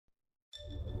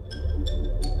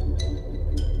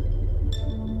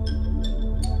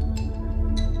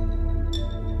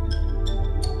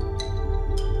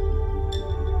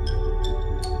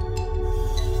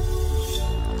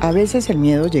A veces el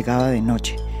miedo llegaba de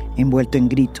noche, envuelto en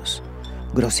gritos,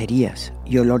 groserías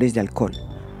y olores de alcohol.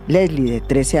 Leslie, de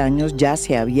 13 años, ya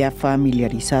se había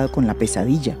familiarizado con la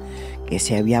pesadilla que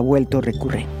se había vuelto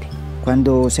recurrente.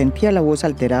 Cuando sentía la voz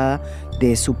alterada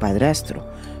de su padrastro,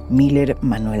 Miller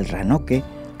Manuel Ranoque,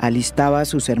 alistaba a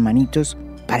sus hermanitos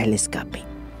para el escape.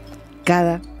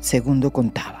 Cada segundo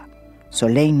contaba.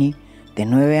 Soleini, de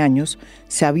 9 años,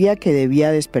 sabía que debía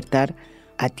despertar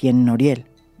a Tien Noriel,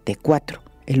 de 4,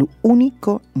 el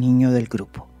único niño del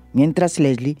grupo, mientras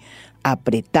Leslie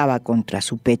apretaba contra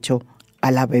su pecho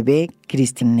a la bebé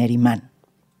Christine Neriman.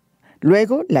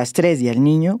 Luego, las 3 y el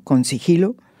niño, con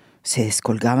sigilo, se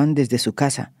descolgaban desde su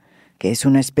casa, que es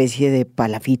una especie de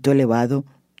palafito elevado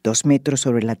 2 metros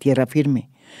sobre la tierra firme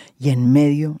y en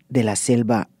medio de la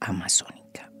selva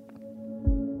amazónica.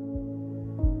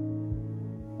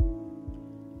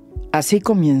 Así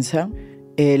comienza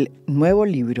el nuevo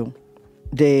libro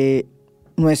de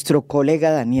nuestro colega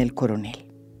Daniel Coronell,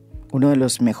 uno de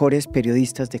los mejores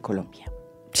periodistas de Colombia.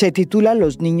 Se titula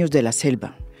Los niños de la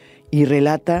selva y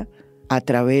relata a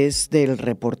través del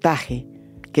reportaje,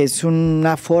 que es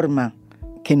una forma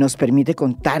que nos permite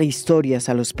contar historias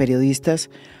a los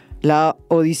periodistas, la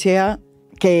odisea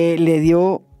que le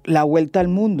dio la vuelta al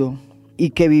mundo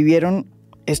y que vivieron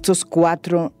estos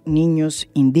 4 niños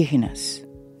indígenas,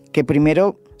 que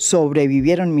primero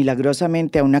sobrevivieron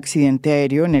milagrosamente a un accidente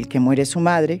aéreo en el que muere su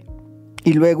madre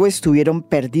y luego estuvieron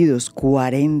perdidos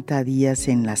 40 días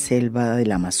en la selva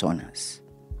del Amazonas,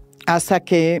 hasta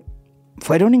que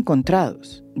fueron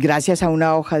encontrados gracias a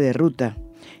una hoja de ruta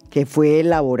que fue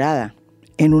elaborada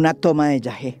en una toma de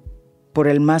yagé por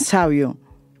el más sabio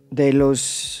de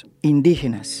los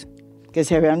indígenas que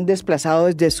se habían desplazado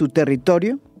desde su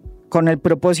territorio con el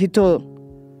propósito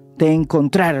de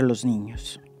encontrar a los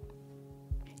niños.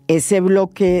 Ese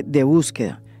bloque de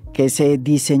búsqueda que se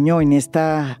diseñó en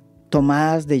estas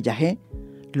tomadas de yagé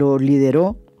lo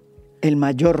lideró el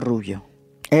mayor Rubio.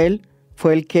 Él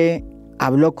fue el que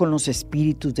habló con los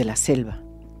espíritus de la selva,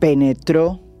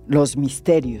 penetró los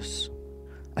misterios,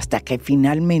 hasta que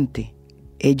finalmente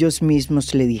ellos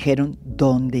mismos le dijeron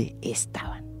dónde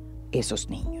estaban esos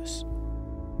niños.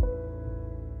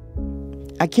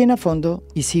 Aquí en A Fondo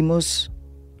hicimos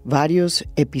varios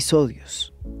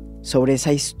episodios sobre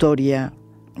esa historia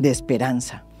de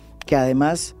esperanza, que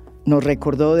además nos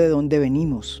recordó de dónde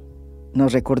venimos,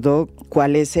 nos recordó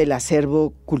cuál es el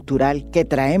acervo cultural que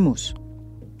traemos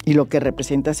y lo que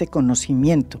representa ese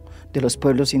conocimiento de los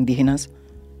pueblos indígenas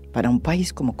para un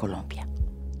país como Colombia.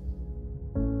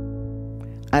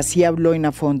 Así habló en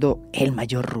A Fondo el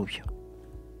mayor Rubio,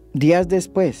 días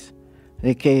después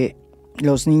de que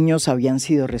los niños habían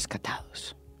sido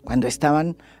rescatados, cuando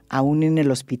estaban aún en el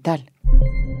hospital.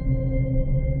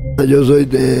 Yo soy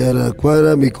de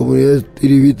Aracuara, mi comunidad es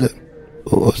Tiribita.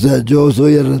 O sea, yo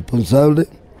soy el responsable.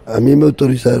 A mí me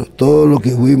autorizaron todo lo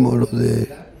que fuimos, los de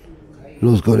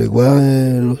los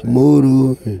coreguajes, los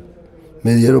murus,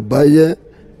 me dieron vaya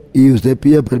y usted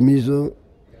pida permiso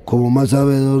como más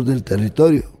sabedor del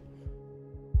territorio.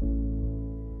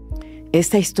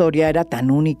 Esta historia era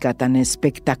tan única, tan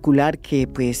espectacular que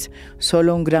pues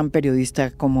solo un gran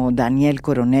periodista como Daniel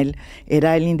Coronell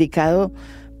era el indicado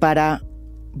para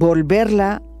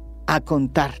volverla a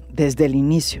contar desde el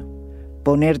inicio,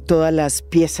 poner todas las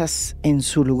piezas en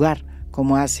su lugar,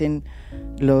 como hacen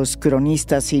los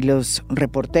cronistas y los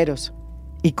reporteros,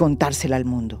 y contársela al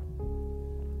mundo.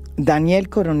 Daniel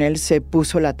Coronell se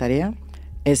puso la tarea,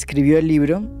 escribió el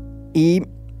libro y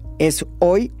es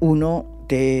hoy uno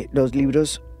de los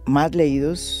libros más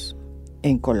leídos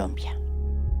en Colombia.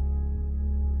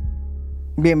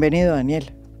 Bienvenido,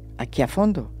 Daniel, aquí a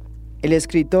Fondo. El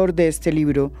escritor de este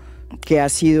libro que ha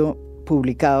sido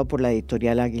publicado por la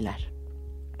editorial Aguilar.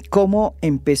 ¿Cómo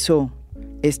empezó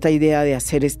esta idea de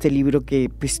hacer este libro que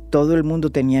pues todo el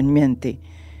mundo tenía en mente?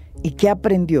 ¿Y qué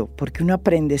aprendió? Porque uno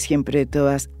aprende siempre de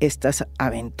todas estas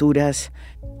aventuras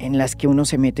en las que uno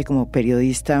se mete como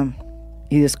periodista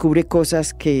y descubre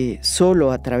cosas que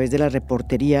solo a través de la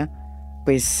reportería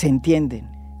pues se entienden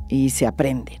y se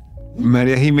aprenden.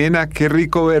 María Jimena, qué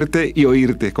rico verte y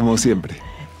oírte, como siempre.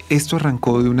 Esto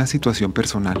arrancó de una situación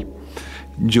personal.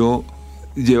 Yo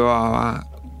llevaba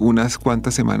unas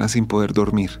cuantas semanas sin poder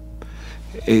dormir.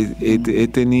 He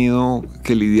tenido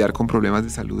que lidiar con problemas de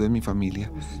salud en mi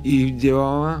familia y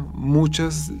llevaba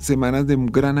muchas semanas de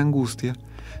gran angustia,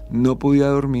 no podía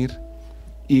dormir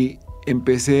y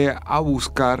empecé a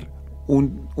buscar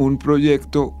un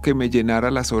proyecto que me llenara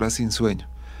las horas sin sueño.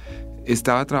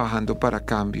 Estaba trabajando para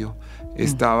Cambio,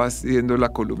 estaba haciendo la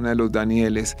columna de los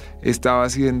Danieles, estaba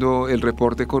haciendo el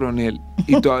reporte Coronell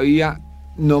y todavía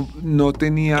no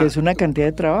tenía... Que es una cantidad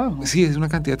de trabajo. Sí, es una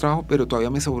cantidad de trabajo, pero todavía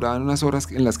me sobraban unas horas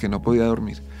en las que no podía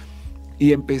dormir.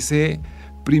 Y empecé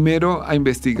primero a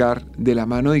investigar de la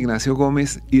mano de Ignacio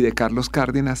Gómez y de Carlos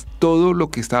Cárdenas todo lo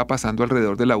que estaba pasando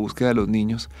alrededor de la búsqueda de los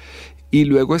niños, y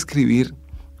luego a escribir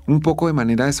un poco de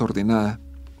manera desordenada,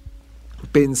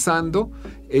 pensando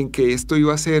en que esto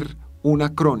iba a ser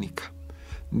una crónica.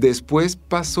 Después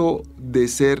pasó de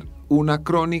ser una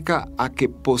crónica a que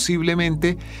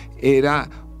posiblemente era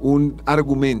un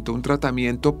argumento, un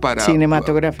tratamiento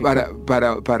cinematográfico.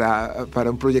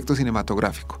 Para un proyecto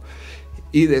cinematográfico.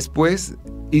 Y después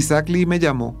Isaac Lee me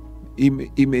llamó y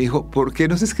me dijo, ¿por qué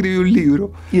no se escribe un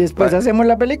libro? Y después hacemos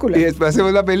la película. Y después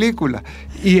hacemos la película.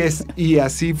 Y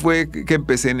así fue que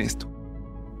empecé en esto.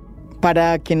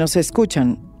 Para quienes nos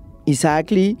escuchan,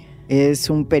 Isaac Lee es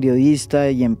un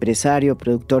periodista y empresario,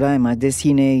 productor además de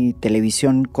cine y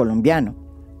televisión colombiano,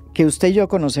 que usted y yo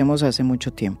conocemos hace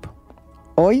mucho tiempo.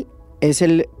 Hoy es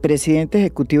el presidente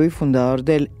ejecutivo y fundador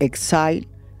del Exile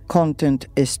Content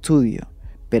Studio,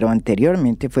 pero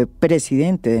anteriormente fue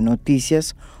presidente de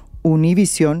Noticias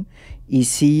Univisión y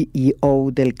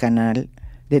CEO del canal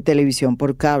de televisión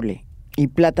por cable y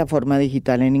plataforma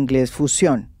digital en inglés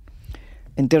Fusión.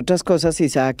 Entre otras cosas,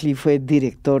 Isaac Lee fue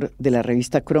director de la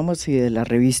revista Cromos y de la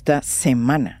revista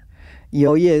Semana. Y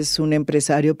hoy es un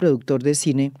empresario productor de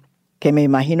cine que me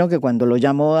imagino que cuando lo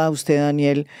llamó a usted,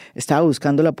 Daniel, estaba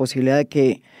buscando la posibilidad de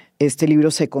que este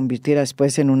libro se convirtiera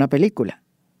después en una película.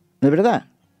 ¿No es verdad?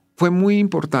 Fue muy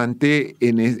importante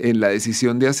en la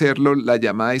decisión de hacerlo la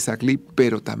llamada de Isaac Lee,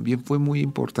 pero también fue muy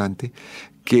importante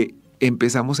que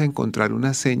empezamos a encontrar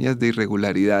unas señas de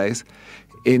irregularidades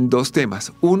en dos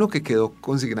temas. Uno que quedó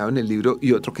consignado en el libro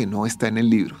y otro que no está en el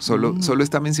libro. Solo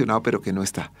está mencionado, pero que no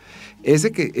está.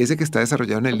 Ese que está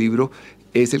desarrollado en el libro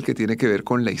es el que tiene que ver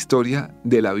con la historia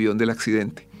del avión del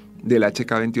accidente, del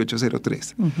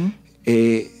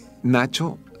HK-2803.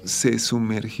 Nacho se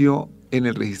sumergió en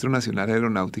el Registro Nacional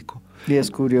Aeronáutico. Y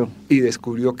descubrió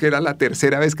que era la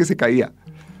tercera vez que se caía.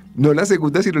 No la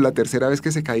segunda, sino la tercera vez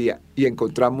que se caía. Y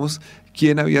encontramos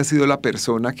quién había sido la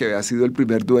persona que había sido el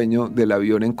primer dueño del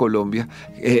avión en Colombia.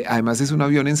 Además es un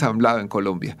avión ensamblado en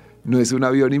Colombia. No es un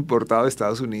avión importado de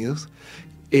Estados Unidos.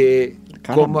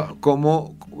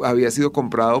 Cómo había sido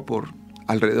comprado por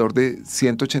alrededor de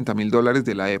 $180,000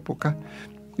 de la época.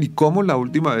 Y cómo la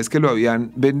última vez que lo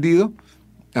habían vendido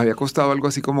había costado algo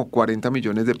así como 40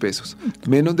 millones de pesos.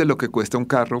 Menos de lo que cuesta un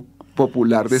carro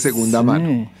popular de segunda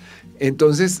mano.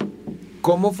 Entonces,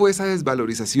 ¿cómo fue esa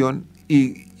desvalorización?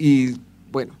 Y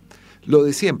bueno, lo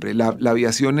de siempre, la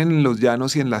aviación en los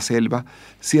llanos y en la selva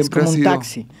siempre es como ha sido... un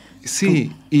taxi.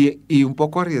 Sí, y un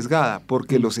poco arriesgada,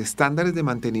 porque los estándares de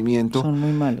mantenimiento son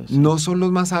muy malos. No son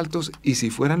los más altos, y si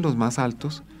fueran los más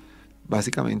altos,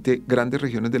 básicamente grandes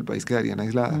regiones del país quedarían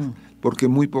aisladas, porque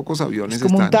muy pocos aviones están...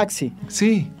 Es como un taxi.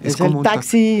 Sí, es como el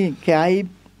taxi que hay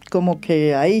como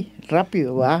que ahí,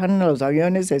 rápido, bajan los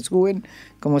aviones, se suben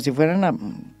como si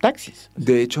fueran taxis.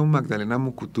 De hecho, Magdalena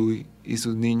Mucutuy y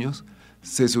sus niños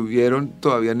se subieron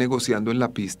todavía negociando en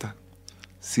la pista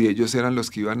si ellos eran los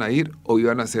que iban a ir o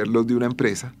iban a ser los de una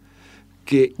empresa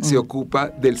que se ocupa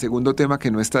del segundo tema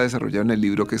que no está desarrollado en el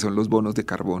libro, que son los bonos de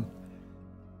carbón.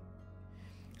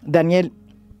 Daniel,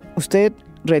 usted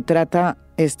retrata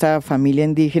esta familia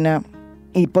indígena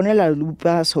y pone la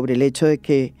lupa sobre el hecho de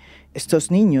que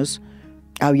estos niños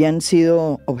habían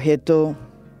sido objeto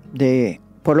de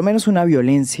por lo menos una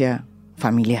violencia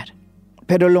familiar.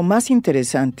 Pero lo más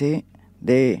interesante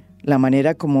de la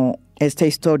manera como esta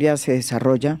historia se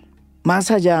desarrolla,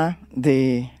 más allá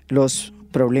de los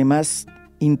problemas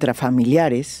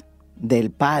intrafamiliares del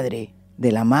padre,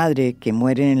 de la madre que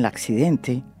mueren en el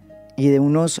accidente y de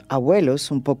unos abuelos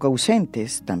un poco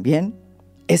ausentes también,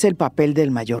 es el papel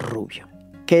del mayor Rubio,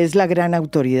 que es la gran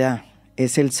autoridad,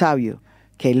 es el sabio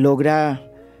que logra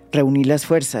reunir las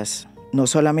fuerzas, no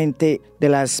solamente de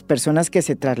las personas que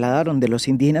se trasladaron, de los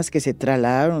indígenas que se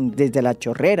trasladaron desde la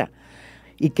Chorrera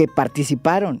y que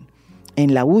participaron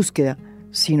en la búsqueda,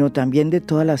 sino también de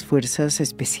todas las fuerzas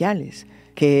especiales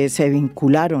que se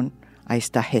vincularon a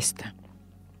esta gesta.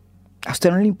 ¿A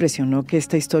usted no le impresionó que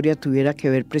esta historia tuviera que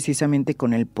ver precisamente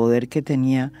con el poder que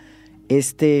tenía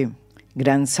este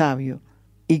gran sabio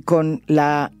y con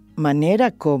la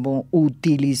manera como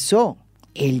utilizó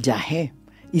el yagé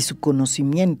y su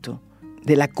conocimiento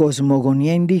de la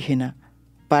cosmogonía indígena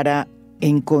para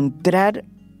encontrar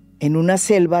en una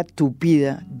selva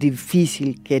tupida,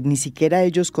 difícil, que ni siquiera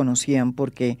ellos conocían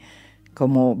porque,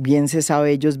 como bien se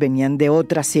sabe, ellos venían de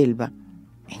otra selva,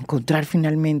 encontrar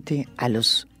finalmente a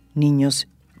los niños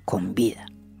con vida?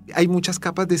 hay muchas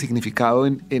capas de significado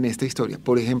en esta historia.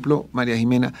 Por ejemplo, María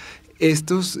Jimena,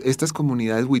 estas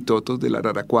comunidades huitotos de la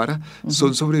Araraquara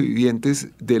son sobrevivientes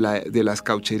de las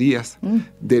caucherías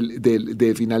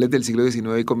de finales del siglo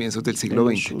XIX y comienzos del siglo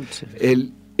XX.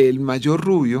 El mayor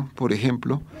Rubio, por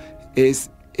ejemplo,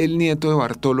 es el nieto de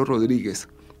Bartolo Rodríguez,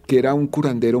 que era un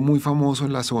curandero muy famoso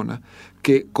en la zona,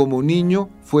 que como niño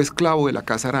fue esclavo de la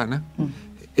Casa Arana,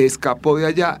 escapó de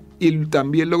allá y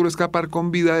también logró escapar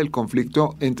con vida del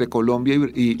conflicto entre Colombia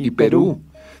y Perú.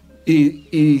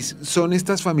 Y son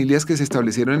estas familias que se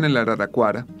establecieron en el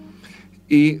Araraquara,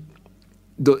 y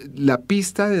la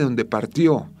pista de donde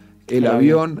partió el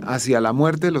avión hacia la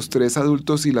muerte de los 3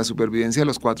 adultos y la supervivencia de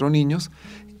los 4 niños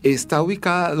está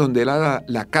ubicada donde era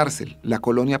la cárcel, la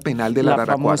colonia penal de la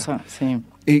Araraquara. Famosa, sí.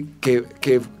 Y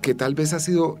que tal vez ha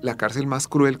sido la cárcel más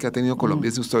cruel que ha tenido Colombia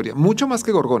en su historia, mucho más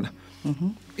que Gorgona.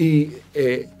 Y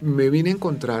me vine a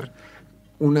encontrar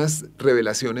unas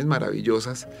revelaciones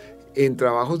maravillosas en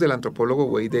trabajos del antropólogo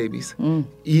Wade Davis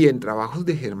y en trabajos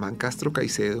de Germán Castro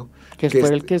Caicedo. Que fue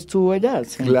el que estuvo allá.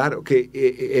 Sí. Claro,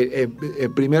 que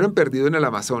primero en Perdido en el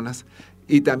Amazonas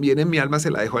y también en Mi alma se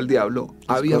la dejo al diablo.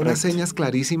 Había unas señas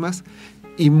clarísimas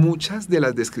y muchas de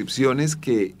las descripciones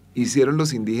que hicieron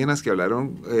los indígenas que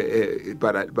hablaron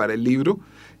para el libro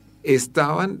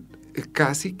estaban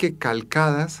casi que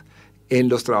calcadas en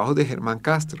los trabajos de Germán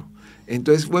Castro.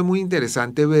 Entonces fue muy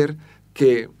interesante ver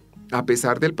que a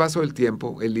pesar del paso del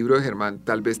tiempo, el libro de Germán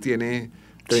tal vez tiene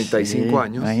 35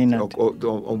 años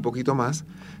o un poquito más,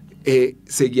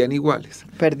 seguían iguales.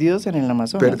 Perdidos en el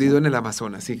Amazonas. Perdido en el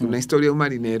Amazonas, sí, una historia de un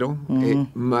marinero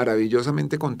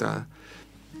maravillosamente contada,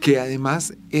 que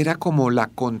además era como la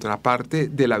contraparte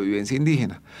de la vivencia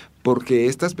indígena, porque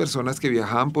estas personas que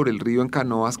viajaban por el río en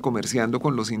canoas comerciando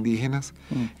con los indígenas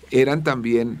eran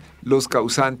también los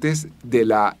causantes de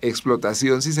la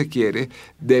explotación, si se quiere,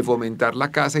 de fomentar la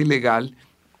caza ilegal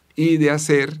y de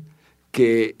hacer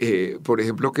que, por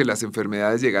ejemplo, que las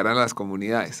enfermedades llegaran a las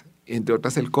comunidades, entre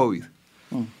otras el COVID.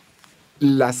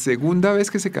 La segunda vez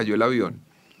que se cayó el avión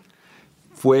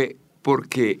fue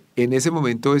porque en ese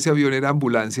momento ese avión era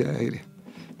ambulancia aérea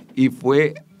y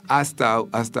fue hasta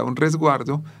un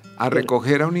resguardo a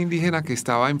recoger a un indígena que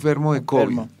estaba enfermo de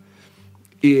COVID.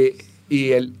 Y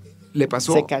él le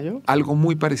pasó algo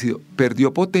muy parecido.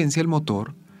 Perdió potencia el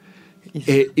motor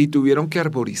y tuvieron que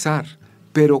arborizar.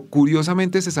 Pero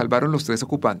curiosamente se salvaron los 3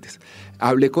 ocupantes.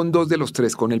 Hablé con 2 de los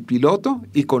 3, con el piloto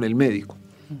y con el médico.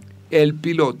 El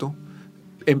piloto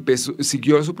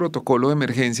siguió su protocolo de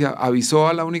emergencia, avisó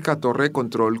a la única torre de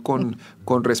control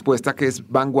con respuesta, que es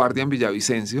Vanguardia en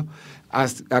Villavicencio,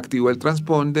 activó el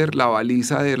transponder, la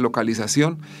baliza de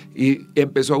localización y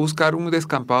empezó a buscar un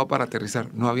descampado para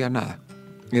aterrizar. No había nada,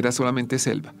 era solamente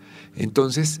selva.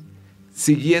 Entonces,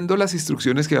 siguiendo las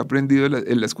instrucciones que había aprendido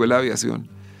en la escuela de aviación,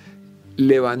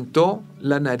 levantó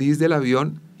la nariz del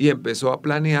avión y empezó a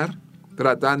planear,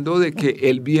 tratando de que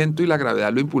el viento y la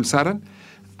gravedad lo impulsaran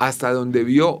hasta donde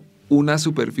vio una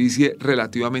superficie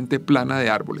relativamente plana de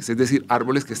árboles, es decir,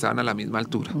 árboles que estaban a la misma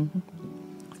altura.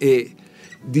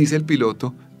 Dice el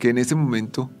piloto que en ese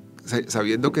momento,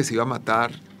 sabiendo que se iba a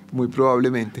matar, muy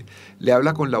probablemente, le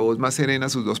habla con la voz más serena a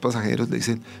sus 2 pasajeros, le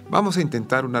dicen, vamos a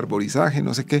intentar un arborizaje,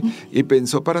 no sé qué, y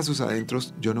pensó para sus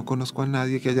adentros, yo no conozco a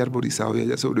nadie que haya arborizado y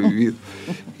haya sobrevivido.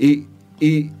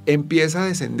 Y empieza a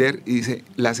descender y dice,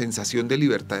 la sensación de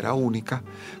libertad era única,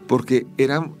 porque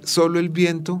era solo el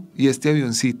viento y este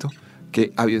avioncito,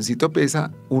 que avioncito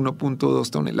pesa 1.2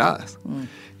 toneladas.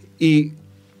 Y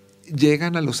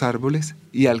llegan a los árboles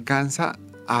y alcanza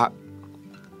a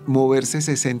moverse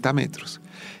 60 metros.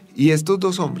 Y estos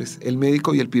 2 hombres, el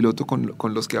médico y el piloto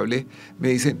con los que hablé, me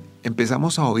dicen,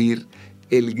 empezamos a oír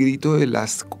el grito de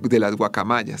las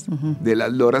guacamayas, de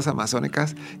las loras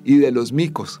amazónicas y de los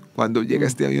micos cuando llega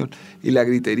este avión, y la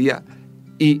gritería.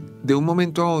 Y de un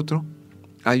momento a otro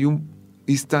hay un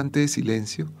instante de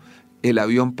silencio, el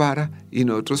avión para y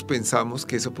nosotros pensamos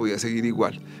que eso podía seguir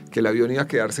igual, que el avión iba a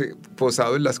quedarse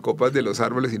posado en las copas de los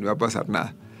árboles y no iba a pasar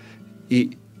nada.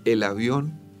 Y el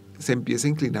avión se empieza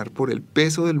a inclinar por el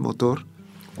peso del motor,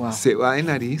 se va de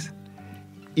nariz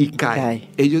y cae.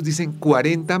 Ellos dicen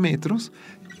 40 metros,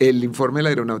 el informe de la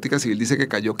Aeronáutica Civil dice que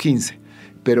cayó 15,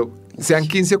 pero sean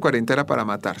 15 o 40 era para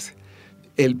matarse.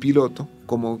 El piloto,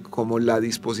 como la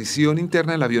disposición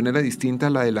interna del avión era distinta a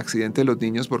la del accidente de los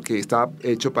niños, porque estaba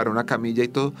hecho para una camilla y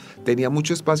todo, tenía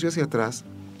mucho espacio hacia atrás,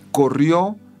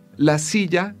 corrió la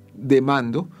silla de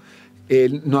mando.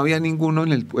 No había ninguno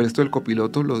en el puesto del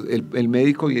copiloto, el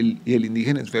médico y el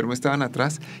indígena enfermo estaban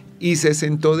atrás, y se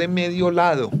sentó de medio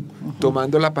lado,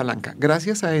 tomando la palanca.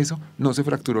 Gracias a eso no se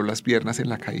fracturó las piernas en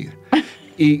la caída.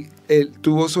 y él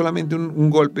tuvo solamente un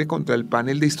golpe contra el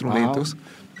panel de instrumentos. Wow.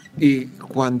 Y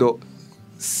cuando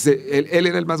él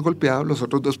era el más golpeado, a los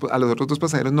otros dos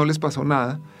pasajeros no les pasó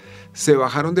nada. Se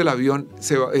bajaron del avión,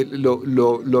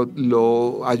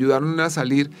 lo ayudaron a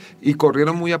salir y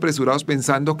corrieron muy apresurados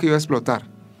pensando que iba a explotar.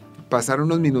 Pasaron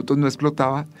unos minutos, no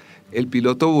explotaba. El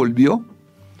piloto volvió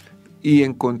y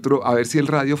encontró, a ver si el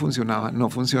radio funcionaba. No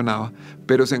funcionaba,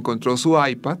 pero se encontró su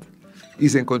iPad y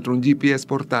se encontró un GPS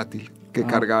portátil que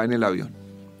cargaba en el avión.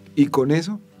 Y con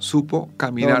eso supo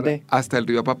caminar hasta el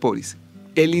río Apaporis.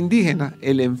 El indígena,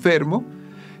 el enfermo,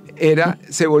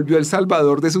 se volvió el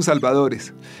salvador de sus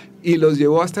salvadores. Y los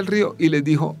llevó hasta el río y les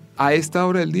dijo, a esta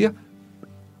hora del día,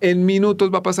 en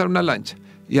minutos va a pasar una lancha.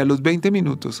 Y a los 20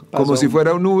 minutos, como si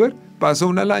fuera un Uber, pasó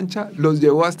una lancha, los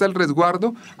llevó hasta el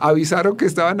resguardo, avisaron que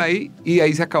estaban ahí y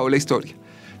ahí se acabó la historia.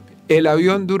 El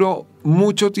avión duró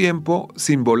mucho tiempo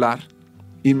sin volar,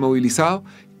 inmovilizado,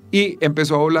 y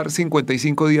empezó a volar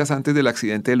 55 días antes del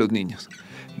accidente de los niños.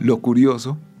 Lo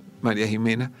curioso, María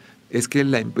Jimena, es que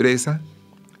la empresa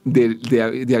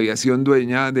de aviación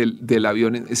dueña del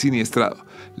avión siniestrado,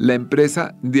 la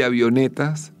empresa de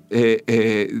avionetas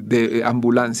de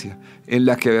ambulancia en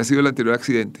la que había sido el anterior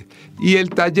accidente y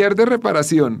el taller de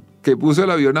reparación que puso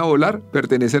el avión a volar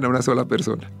pertenecen a una sola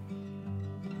persona.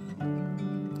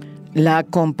 La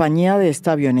compañía de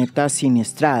esta avioneta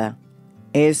siniestrada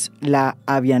es la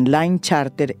Avianline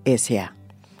Charter S.A.,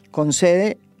 con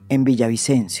sede en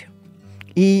Villavicencio,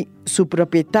 y su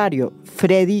propietario,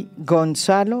 Freddy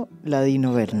Gonzalo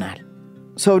Ladino Bernal,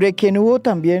 sobre quien hubo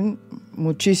también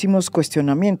muchísimos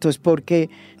cuestionamientos porque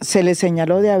se le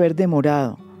señaló de haber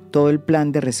demorado todo el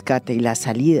plan de rescate y la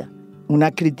salida,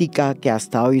 una crítica que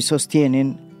hasta hoy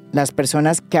sostienen las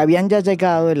personas que habían ya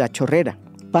llegado de la Chorrera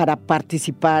para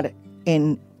participar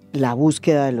en la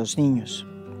búsqueda de los niños.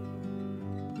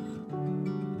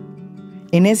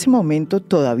 En ese momento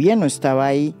todavía no estaba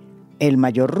ahí el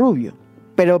mayor Rubio,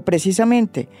 pero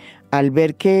precisamente al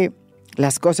ver que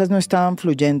las cosas no estaban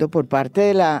fluyendo por parte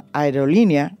de la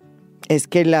aerolínea, es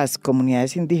que las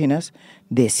comunidades indígenas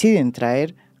deciden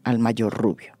traer al mayor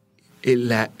Rubio.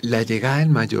 La llegada del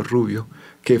mayor Rubio,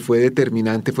 que fue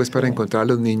determinante pues, para encontrar a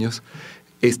los niños,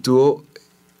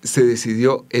 se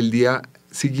decidió el día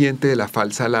siguiente de la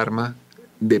falsa alarma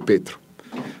de Petro,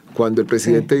 cuando el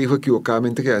presidente dijo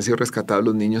equivocadamente que habían sido rescatados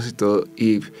los niños y todo,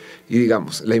 y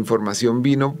digamos, la información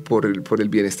vino por el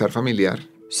bienestar familiar.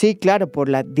 Sí, claro, por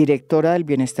la directora del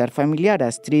bienestar familiar,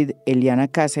 Astrid Eliana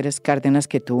Cáceres Cárdenas,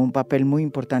 que tuvo un papel muy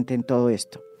importante en todo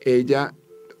esto. Ella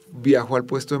viajó al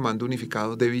puesto de mando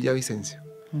unificado de Villavicencio.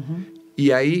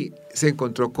 Y ahí se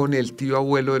encontró con el tío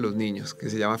abuelo de los niños, que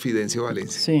se llama Fidencio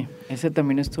Valencia. Sí, ese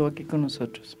también estuvo aquí con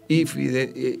nosotros. Y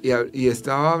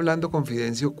estaba hablando con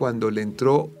Fidencio cuando le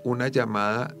entró una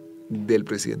llamada del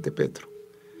presidente Petro.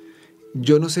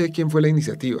 Yo no sé de quién fue la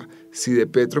iniciativa, si de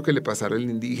Petro que le pasara al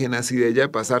indígena, si de ella de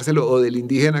pasárselo, o del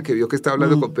indígena que vio que estaba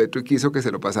hablando con Petro y quiso que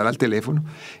se lo pasara al teléfono.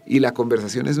 Y la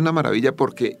conversación es una maravilla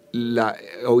porque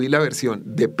oí la versión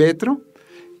de Petro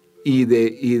y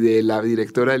de la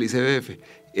directora del ICBF.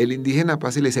 El indígena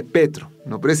pasa y le dice, Petro,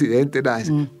 no presidente, nada,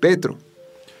 es Petro.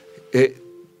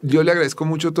 Yo le agradezco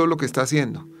mucho todo lo que está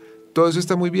haciendo. Todo eso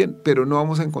está muy bien, pero no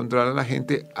vamos a encontrar a la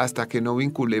gente hasta que no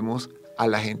vinculemos a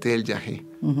la gente del Yajé.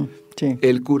 Sí.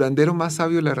 El curandero más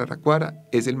sabio de la Araraquara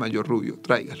es el mayor Rubio,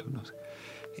 tráigalo. No sé.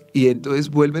 Y entonces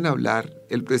vuelven a hablar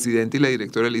el presidente y la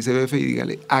directora del ICBF y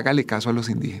dígale, hágale caso a los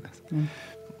indígenas.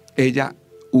 Ella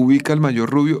ubica al mayor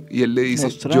Rubio y él le dice,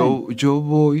 yo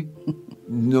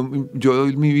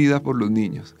doy mi vida por los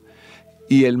niños.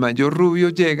 Y el mayor Rubio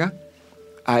llega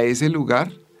a ese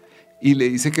lugar y le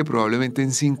dice que probablemente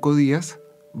en 5 días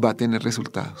va a tener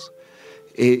resultados.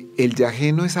 El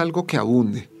yagé no es algo que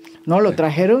abunde. No, lo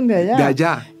trajeron de allá. De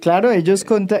allá. Claro, ellos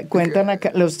cuentan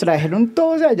acá, los trajeron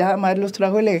todos allá, además los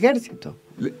trajo el ejército.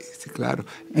 Sí, claro,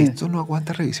 esto no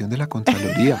aguanta revisión de la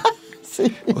Contraloría.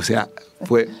 Sí. O sea,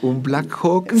 fue un Black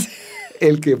Hawk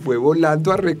el que fue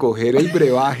volando a recoger el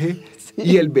brebaje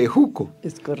y el bejuco.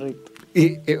 Es correcto.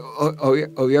 Y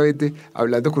obviamente,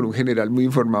 hablando con un general muy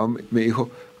informado, me dijo,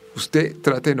 usted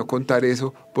trate de no contar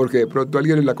eso porque de pronto a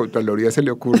alguien en la Contraloría se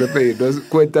le ocurre pedirnos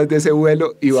cuentas de ese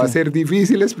vuelo y va a ser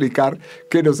difícil explicar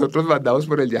que nosotros mandamos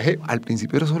por el viaje. Al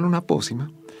principio era solo una pócima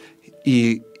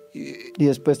y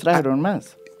después trajeron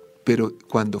más. Pero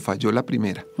cuando falló la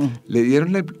primera, le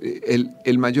dieron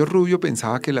el mayor Rubio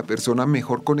pensaba que la persona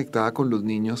mejor conectada con los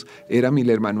niños era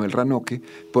Miller Manuel Ranoque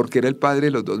porque era el padre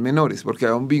de los 2 menores, porque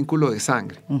había un vínculo de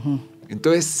sangre.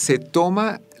 Entonces se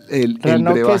toma el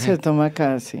brebaje. Se toma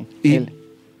acá, sí.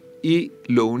 y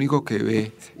lo único que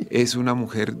ve es una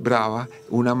mujer brava,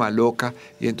 una maloca,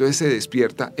 y entonces se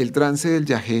despierta. El trance del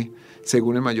yagé,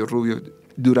 según el mayor Rubio,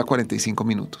 dura 45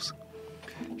 minutos.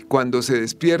 Cuando se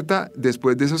despierta,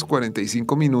 después de esos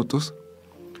 45 minutos,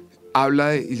 habla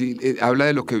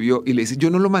de lo que vio y le dice, yo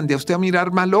no lo mandé a usted a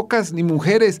mirar malocas ni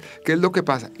mujeres, ¿qué es lo que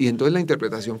pasa? Y entonces la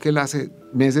interpretación que él hace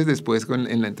meses después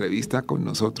en la entrevista con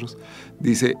nosotros,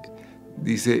 dice,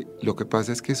 lo que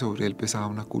pasa es que sobre él pesaba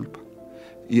una culpa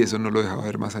y eso no lo dejaba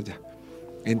ver más allá.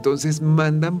 Entonces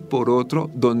mandan por otro,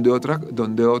 donde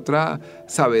otra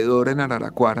sabedora en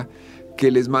Araraquara,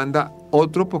 que les manda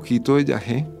otro poquito de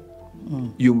yagé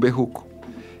y un bejuco.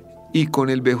 Y con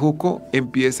el bejuco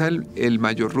empieza el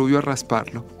mayor Rubio a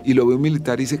rasparlo y lo ve un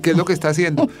militar y dice, ¿qué es lo que está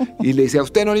haciendo? Y le dice, a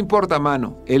usted no le importa,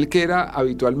 mano. Él, que era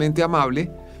habitualmente amable,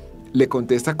 le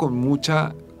contesta con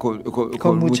mucha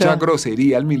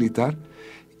grosería al militar,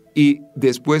 y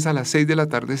después a las 6 de la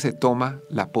tarde se toma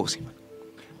la pócima.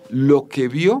 Lo que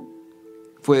vio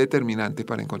fue determinante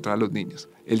para encontrar a los niños.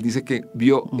 Él dice que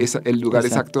vio el lugar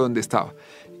exacto donde estaba.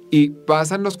 Y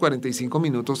pasan los 45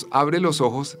 minutos, abre los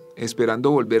ojos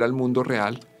esperando volver al mundo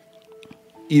real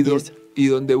y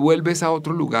donde vuelves a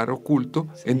otro lugar oculto,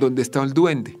 en donde está el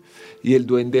duende. Y el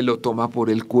duende lo toma por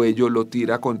el cuello, lo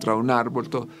tira contra un árbol,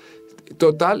 todo.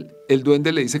 Total, el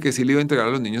duende le dice que sí le iba a entregar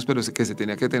a los niños, pero que se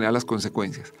tenía que tener a las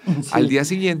consecuencias. Sí. Al día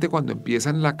siguiente, cuando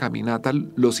empiezan la caminata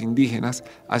los indígenas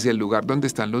hacia el lugar donde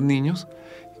están los niños,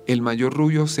 el mayor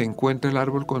Rubio se encuentra el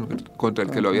árbol contra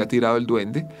el que lo había tirado el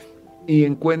duende y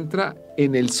encuentra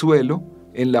en el suelo,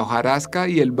 en la hojarasca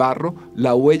y el barro,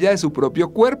 la huella de su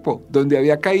propio cuerpo, donde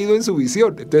había caído en su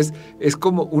visión. Entonces, es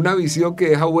como una visión que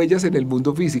deja huellas en el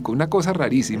mundo físico, una cosa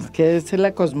rarísima. Es que esa es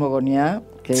la cosmogonía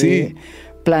que... Sí.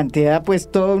 Plantea pues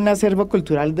todo un acervo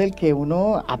cultural del que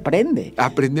uno aprende.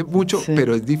 Aprende mucho, sí.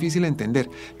 Pero es difícil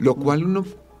entender. Lo cual uno,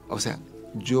 o sea,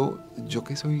 yo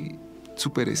que soy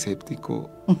súper escéptico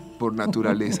por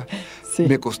naturaleza, sí.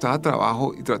 Me costaba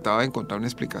trabajo y trataba de encontrar una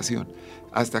explicación.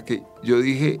 Hasta que yo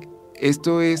dije,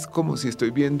 esto es como si estoy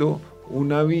viendo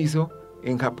un aviso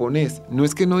en japonés. No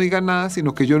es que no diga nada,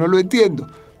 sino que yo no lo entiendo.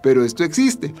 Pero esto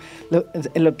existe.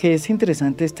 Lo que es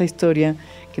interesante de esta historia,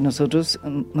 que nosotros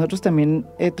también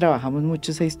trabajamos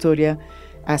mucho esa historia,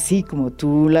 así como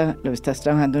tú lo estás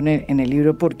trabajando en el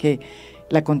libro, porque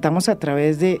la contamos a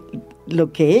través de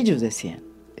lo que ellos decían,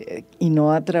 y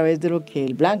no a través de lo que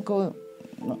el blanco,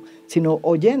 no, sino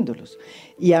oyéndolos.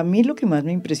 Y a mí lo que más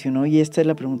me impresionó, y esta es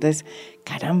la pregunta, es,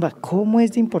 caramba, ¿cómo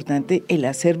es de importante el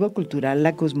acervo cultural,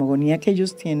 la cosmogonía que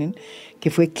ellos tienen, que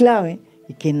fue clave,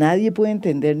 y que nadie puede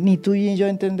entender, ni tú y yo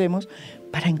entendemos,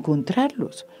 para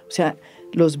encontrarlos? O sea,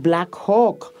 los Black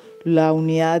Hawk, la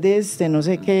unidad de no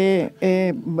sé qué,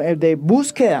 de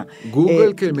búsqueda.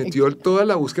 Google, que metió toda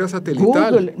la búsqueda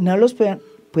satelital. Google, no los puedan.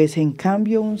 Pues en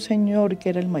cambio un señor que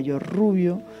era el mayor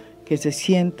Rubio, que se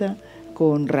sienta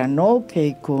con Ranoque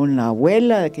y con la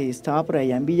abuela que estaba por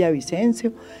allá en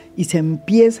Villavicencio, y se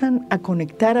empiezan a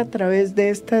conectar a través de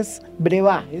estas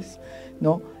brebajes,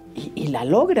 ¿no? Y la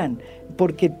logran,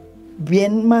 porque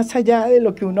bien más allá de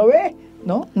lo que uno ve,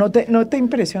 ¿no? ¿No te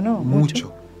impresionó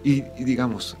mucho? Y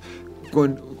digamos,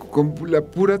 con la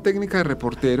pura técnica de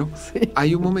reportero, sí.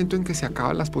 Hay un momento en que se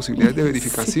acaban las posibilidades de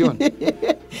verificación. Sí,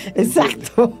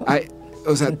 exacto.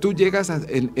 O sea, tú llegas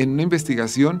en una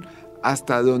investigación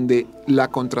hasta donde la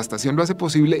contrastación lo hace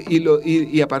posible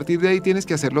y a partir de ahí tienes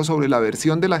que hacerlo sobre la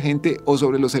versión de la gente o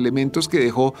sobre los elementos que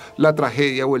dejó la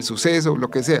tragedia o el suceso, lo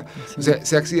que sea. Sí. O sea,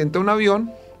 se accidenta un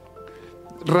avión,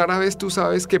 rara vez tú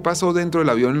sabes qué pasó dentro del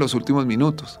avión en los últimos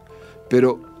minutos,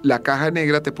 pero la caja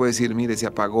negra te puede decir, mire, se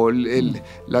apagó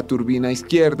la turbina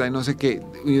izquierda y no sé qué,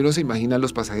 y uno se imagina,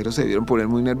 los pasajeros se debieron poner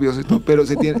muy nerviosos y todo, pero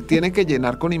se tiene que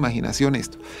llenar con imaginación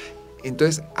esto.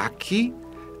 Entonces, aquí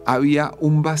había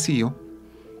un vacío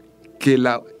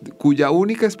cuya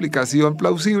única explicación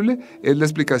plausible es la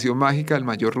explicación mágica del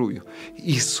mayor Rubio,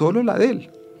 y solo la de él,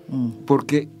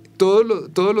 porque todos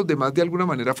los demás de alguna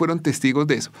manera fueron testigos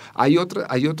de eso. Hay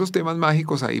otros temas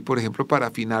mágicos ahí, por ejemplo, para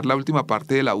afinar la última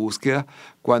parte de la búsqueda,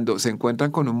 cuando se encuentran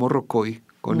con un morrocoy,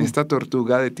 con esta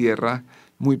tortuga de tierra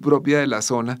muy propia de la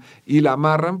zona, y la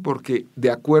amarran porque, de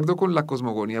acuerdo con la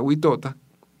cosmogonía huitota,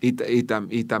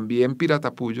 y también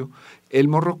Piratapuyo, el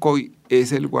morrocoy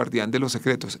es el guardián de los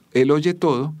secretos. Él oye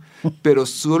todo, pero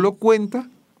solo cuenta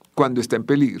cuando está en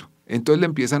peligro. Entonces le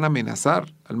empiezan a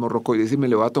amenazar al morrocoy, dicen, me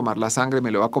le va a tomar la sangre, me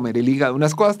le va a comer el hígado,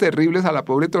 unas cosas terribles a la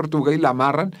pobre tortuga, y la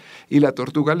amarran, y la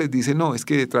tortuga les dice, no, es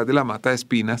que detrás de la mata de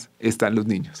espinas están los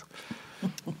niños.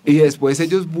 Y después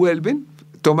ellos vuelven,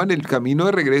 toman el camino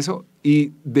de regreso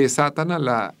y desatan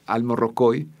al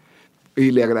morrocoy,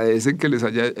 y le agradecen que les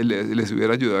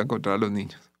hubiera ayudado a encontrar a los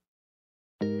niños.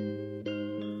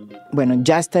 bueno,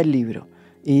 ya está el libro.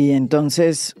 Y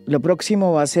entonces lo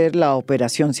próximo va a ser la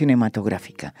operación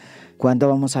cinematográfica. ¿Cuándo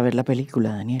vamos a ver la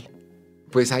película, Daniel?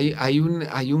 Pues hay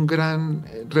un gran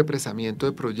represamiento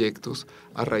de proyectos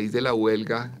a raíz de la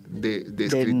huelga de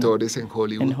escritores en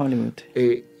Hollywood. En Hollywood.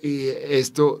 Y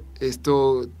esto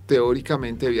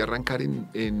teóricamente debía arrancar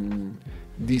en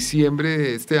diciembre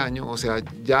de este año, o sea,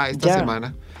 ya esta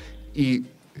semana. Y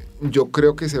yo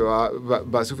creo que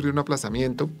va a sufrir un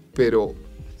aplazamiento, pero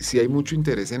sí hay mucho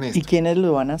interés en esto. ¿Y quiénes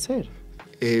lo van a hacer?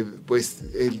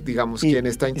 Digamos, quien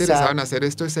está interesado en hacer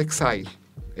esto es Exile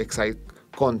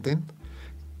Content,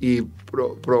 y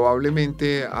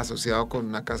probablemente asociado con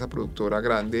una casa productora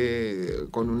grande,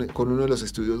 con uno de los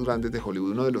estudios grandes de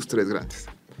Hollywood, uno de los 3 grandes.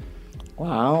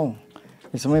 ¡Wow!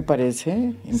 Eso me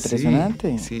parece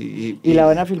impresionante. Sí, ¿Y la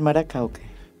van a filmar acá o qué?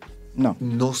 No.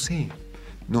 No sé.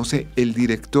 El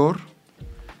director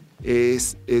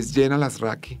es Jenna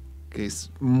Lasraki, que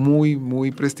es muy, muy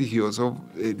prestigioso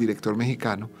director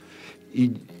mexicano,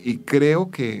 y creo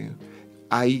que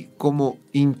hay como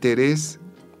interés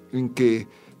en que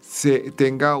se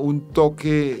tenga un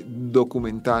toque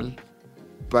documental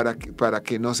para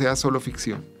que no sea solo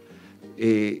ficción.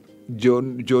 Yo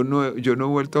no he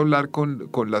vuelto a hablar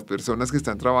con las personas que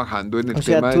están trabajando en el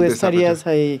tema del desarrollo. ¿Tú estarías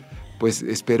ahí? Pues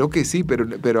espero que sí,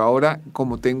 pero ahora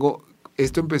como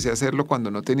empecé a hacerlo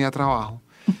cuando no tenía trabajo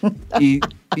y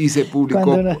se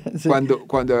publicó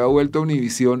cuando había vuelto a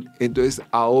Univisión, entonces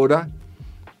ahora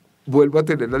vuelvo a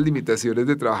tener las limitaciones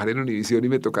de trabajar en Univisión y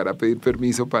me tocará pedir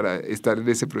permiso para estar en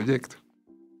ese proyecto.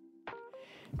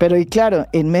 Pero y claro,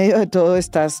 en medio de todo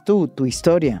estás tú, tu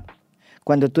historia.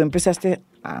 Cuando tú empezaste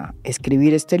a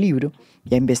escribir este libro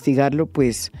y a investigarlo,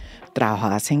 pues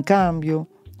trabajabas en Cambio,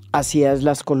 hacías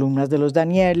las columnas de los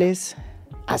Danieles,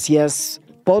 hacías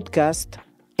podcast,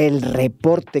 el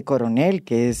reporte Coronell,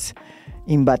 que es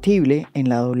imbatible en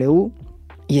la W,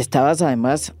 y estabas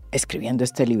además escribiendo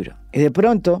este libro. Y de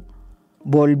pronto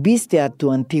volviste a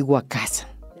tu antigua casa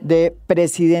de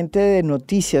presidente de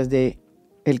noticias del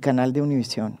canal de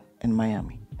Univisión en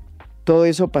Miami. Todo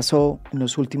eso pasó en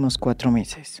los últimos 4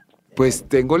 meses. Pues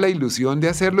tengo la ilusión de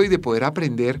hacerlo y de poder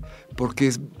aprender, porque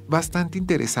es bastante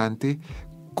interesante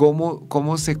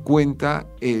cómo se cuenta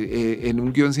en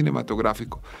un guión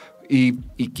cinematográfico, y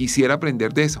quisiera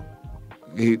aprender de eso.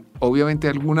 Obviamente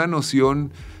alguna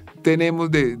noción tenemos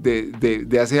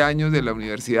de hace años de la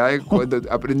universidad, de cuando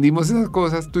aprendimos esas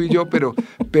cosas tú y yo,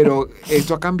 pero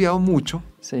esto ha cambiado mucho.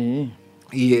 Sí.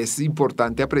 Y es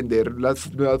importante aprender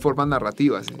las nuevas formas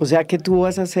narrativas. O sea que tú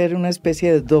vas a hacer una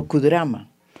especie de docudrama.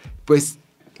 Pues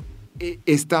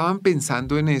estaban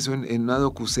pensando en eso, en una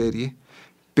docuserie,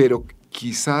 pero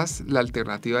quizás la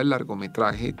alternativa del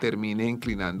largometraje termine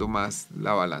inclinando más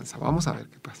la balanza. Vamos a ver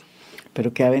qué pasa.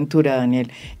 Pero qué aventura,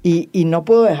 Daniel. Y no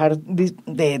puedo dejar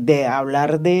de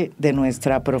hablar de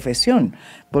nuestra profesión,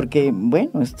 porque,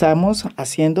 bueno, estamos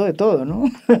haciendo de todo, ¿no?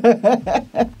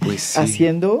 Pues sí.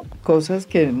 Haciendo cosas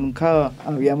que nunca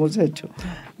habíamos hecho,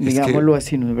 digámoslo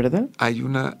así, ¿no es verdad? Hay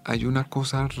una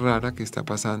cosa rara que está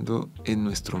pasando en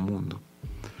nuestro mundo,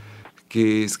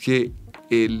 que es que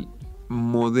el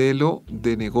modelo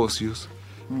de negocios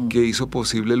que hizo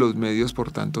posible los medios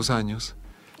por tantos años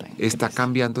está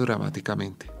cambiando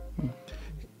dramáticamente.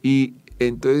 Y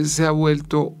entonces se ha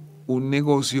vuelto un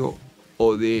negocio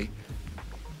o de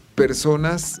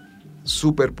personas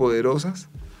superpoderosas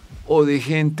o de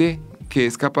gente que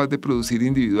es capaz de producir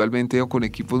individualmente o con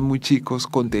equipos muy chicos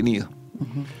contenido.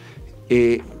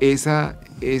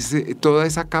 Toda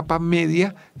esa capa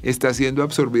media está siendo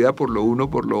absorbida por lo uno o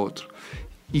por lo otro.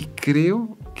 Y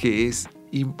creo que es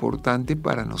importante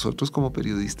para nosotros como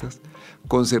periodistas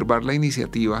conservar la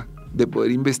iniciativa de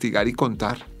poder investigar y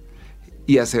contar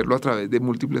y hacerlo a través de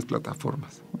múltiples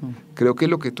plataformas. Creo que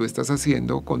lo que tú estás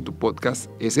haciendo con tu podcast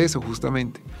es eso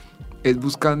justamente, es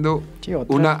buscando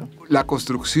la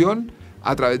construcción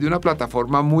a través de una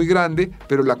plataforma muy grande,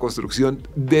 pero la construcción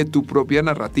de tu propia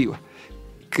narrativa.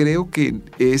 Creo que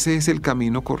ese es el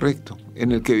camino correcto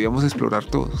en el que debíamos explorar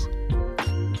todos.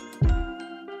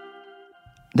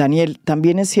 Daniel,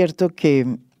 también es cierto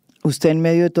que usted en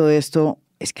medio de todo esto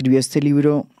escribió este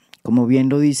libro, como bien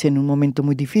lo dice, en un momento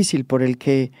muy difícil por el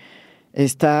que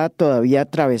está todavía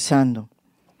atravesando.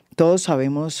 Todos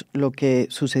sabemos lo que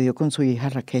sucedió con su hija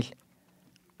Raquel,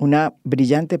 una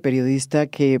brillante periodista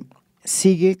que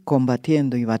sigue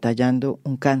combatiendo y batallando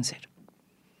un cáncer.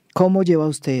 ¿Cómo lleva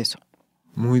usted eso?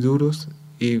 Muy duros,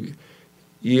 y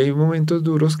hay momentos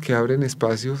duros que abren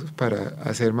espacios para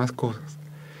hacer más cosas.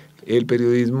 El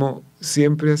periodismo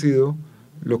siempre ha sido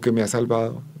lo que me ha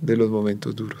salvado de los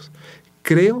momentos duros.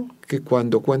 Creo que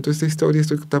cuando cuento esta historia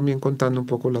estoy también contando un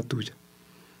poco la tuya.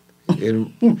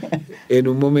 En, en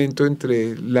un momento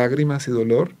entre lágrimas y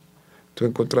dolor, tú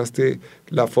encontraste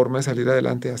la forma de salir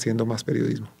adelante haciendo más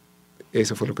periodismo.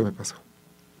 Eso fue lo que me pasó.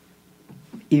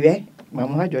 Y ve,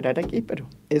 vamos a llorar aquí, pero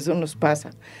eso nos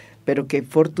pasa. Pero qué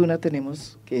fortuna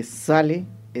tenemos que sale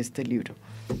este libro.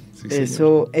 Sí,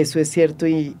 eso es cierto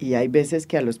y hay veces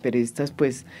que a los periodistas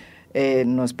pues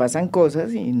nos pasan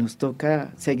cosas y nos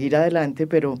toca seguir adelante,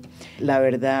 pero la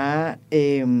verdad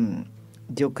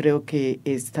yo creo que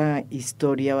esta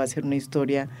historia va a ser una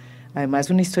historia, además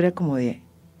una historia como de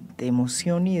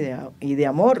emoción y de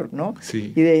amor, ¿no?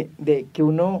 Sí. Y de que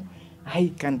uno,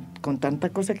 con tanta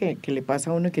cosa que le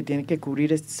pasa a uno y que tiene que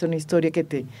cubrir, ¿esta es una historia que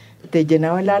te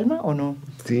llenaba el alma o no?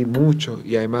 Sí, mucho.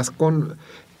 Y además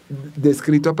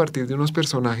descrito a partir de unos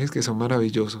personajes que son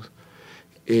maravillosos.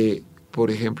 Por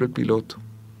ejemplo, el piloto.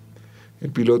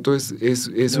 El piloto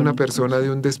es una persona de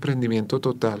un desprendimiento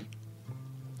total,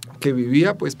 que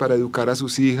vivía pues para educar a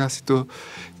sus hijas y todo,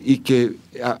 y que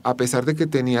a pesar de que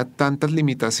tenía tantas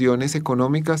limitaciones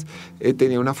económicas,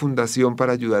 tenía una fundación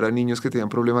para ayudar a niños que tenían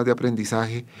problemas de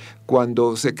aprendizaje.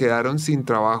 Cuando se quedaron sin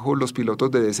trabajo los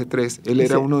pilotos de DC-3, él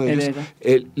era uno de ellos,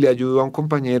 él le ayudó a un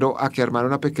compañero a que armara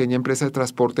una pequeña empresa de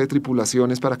transporte de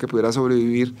tripulaciones para que pudiera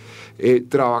sobrevivir.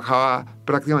 Trabajaba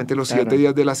prácticamente los 7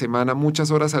 días de la semana, muchas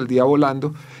horas al día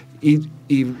volando, y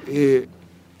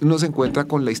uno se encuentra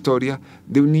con la historia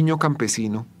de un niño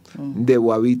campesino de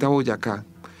Guavita, Boyacá,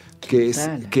 que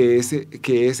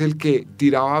es el que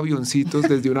tiraba avioncitos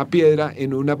desde una piedra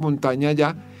en una montaña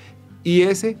allá, y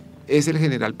ese es el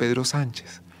general Pedro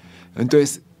Sánchez.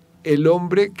 Entonces, el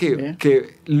hombre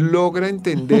que logra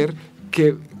entender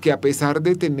que a pesar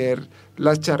de tener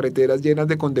las charreteras llenas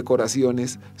de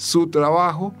condecoraciones, su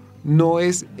trabajo no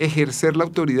es ejercer la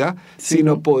autoridad,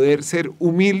 sino poder ser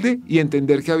humilde y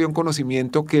entender que había un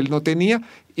conocimiento que él no tenía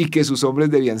y que sus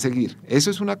hombres debían seguir. Eso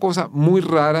es una cosa muy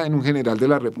rara en un general de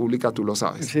la República, tú lo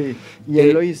sabes. Sí, y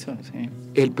él lo hizo, sí.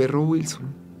 El perro Wilson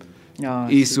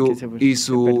y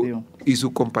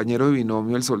su compañero de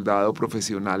binomio, el soldado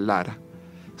profesional Lara,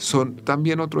 son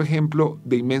también otro ejemplo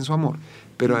de inmenso amor.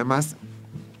 Pero además,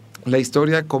 la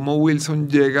historia de cómo Wilson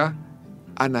llega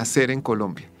a nacer en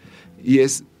Colombia. Y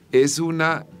es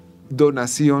una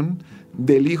donación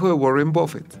del hijo de Warren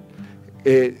Buffett.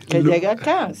 Que llega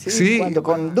acá, sí, cuando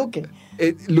con Duque.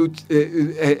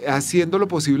 Haciendo lo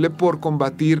posible por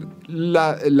combatir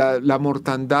la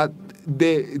mortandad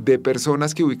de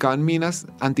personas que ubicaban minas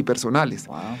antipersonales.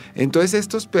 Wow. Entonces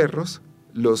estos perros,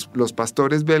 los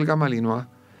pastores belga malinois,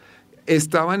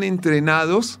 estaban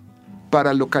entrenados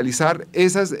para localizar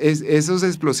esos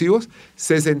explosivos.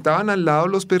 Se sentaban al lado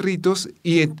los perritos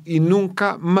y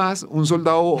nunca más un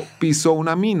soldado pisó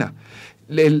una mina.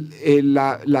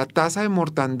 La tasa de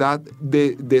mortandad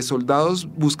de soldados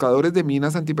buscadores de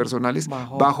minas antipersonales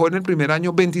bajó en el primer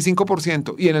año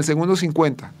 25% y en el segundo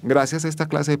 50%, gracias a esta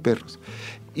clase de perros.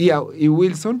 Y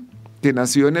Wilson, que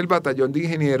nació en el batallón de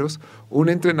ingenieros, un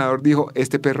entrenador dijo,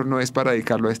 este perro no es para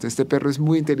dedicarlo a este perro es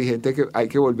muy inteligente, que hay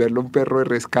que volverlo un perro de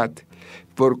rescate.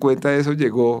 Por cuenta de eso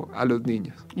llegó a los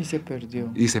niños. Y se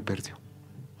perdió.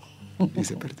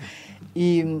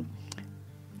 ¿Y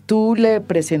tú le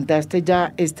presentaste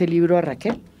ya este libro a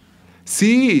Raquel?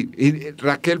 Sí,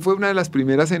 Raquel fue una de las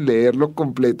primeras en leerlo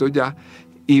completo ya.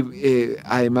 Y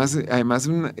además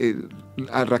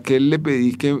a Raquel le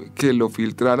pedí que lo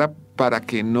filtrara para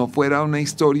que no fuera una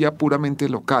historia puramente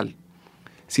local,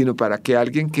 sino para que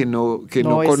alguien que no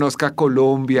conozca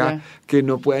Colombia, que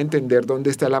no pueda entender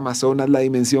dónde está el Amazonas, la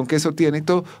dimensión que eso tiene y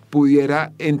todo,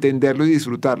 pudiera entenderlo y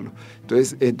disfrutarlo.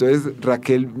 Entonces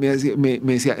Raquel me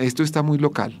decía, esto está muy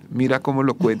local, mira cómo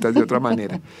lo cuentas de otra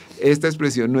manera. Esta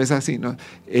expresión no es así, ¿no?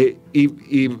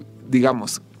 Y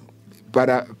digamos,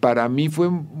 para mí fue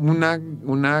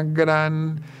una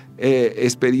gran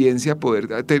experiencia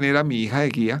poder tener a mi hija de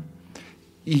guía.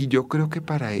 Y yo creo que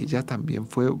para ella también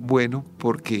fue bueno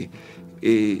porque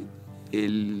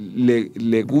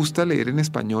le gusta leer en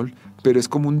español, pero es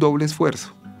como un doble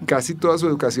esfuerzo. Casi toda su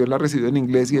educación la recibió en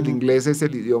inglés y el inglés es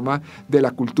el idioma de la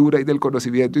cultura y del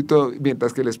conocimiento y todo,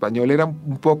 mientras que el español era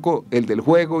un poco el del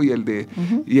juego y el de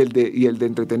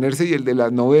entretenerse y el de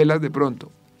las novelas de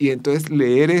pronto. Y entonces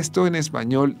leer esto en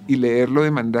español y leerlo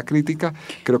de manera crítica,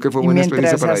 creo que fue buena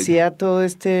experiencia para ella. ¿Y mientras hacía todo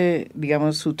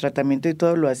digamos, su tratamiento y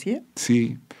todo, lo hacía?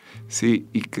 Sí,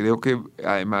 y creo que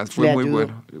además fue muy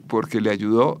bueno, porque le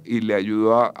ayudó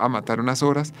a matar unas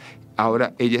horas.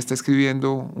 Ahora ella está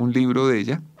escribiendo un libro de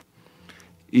ella.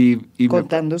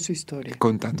 Contando su historia.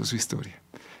 Contando su historia.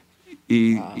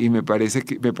 Y me parece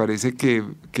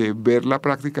que ver la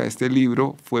práctica de este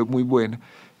libro fue muy buena.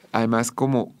 Además,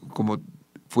 como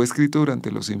fue escrito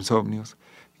durante los insomnios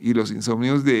y los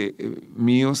insomnios de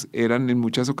míos eran en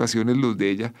muchas ocasiones los de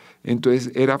ella.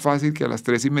 Entonces era fácil que a las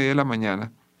 3:30 de la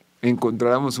mañana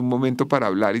encontráramos un momento para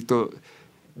hablar y todo.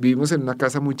 Vivimos en una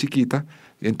casa muy chiquita,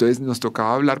 entonces nos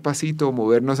tocaba hablar pasito o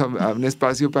movernos a un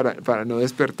espacio para no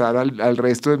despertar al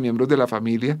resto de miembros de la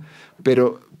familia,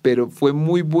 pero fue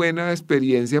muy buena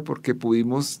experiencia porque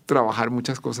pudimos trabajar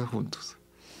muchas cosas juntos.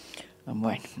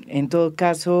 Bueno, en todo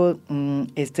caso,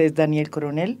 este es Daniel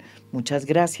Coronell. Muchas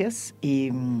gracias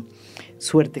y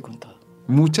suerte con todo.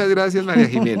 Muchas gracias, María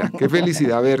Jimena. Qué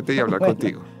felicidad verte y hablar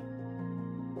contigo.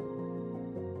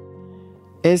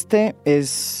 Este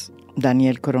es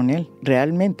Daniel Coronell.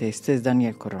 Realmente este es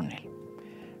Daniel Coronell.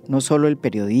 No solo el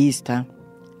periodista,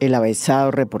 el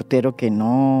avesado reportero que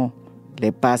no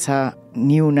le pasa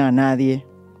ni una a nadie,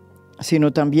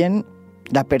 sino también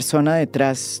la persona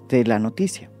detrás de la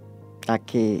noticia. La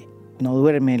que no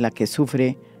duerme, la que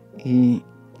sufre y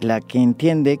la que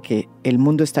entiende que el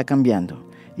mundo está cambiando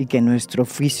y que nuestro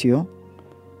oficio,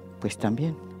 pues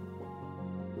también.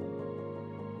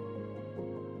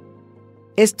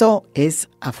 Esto es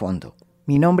A Fondo.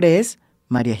 Mi nombre es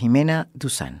María Jimena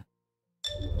Duzán.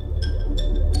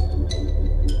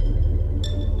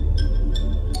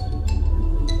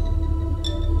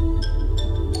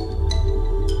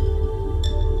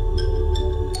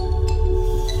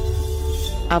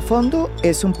 A Fondo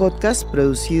es un podcast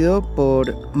producido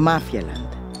por Mafialand.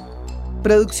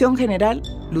 Producción general,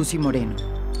 Lucy Moreno.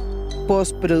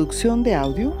 Postproducción de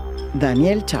audio,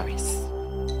 Daniel Chávez.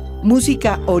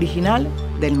 Música original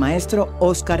del maestro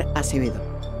Óscar Acevedo.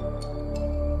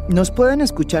 Nos pueden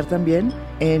escuchar también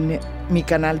en mi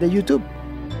canal de YouTube.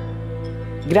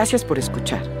 Gracias por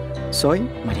escuchar. Soy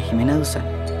María Jimena Duzán.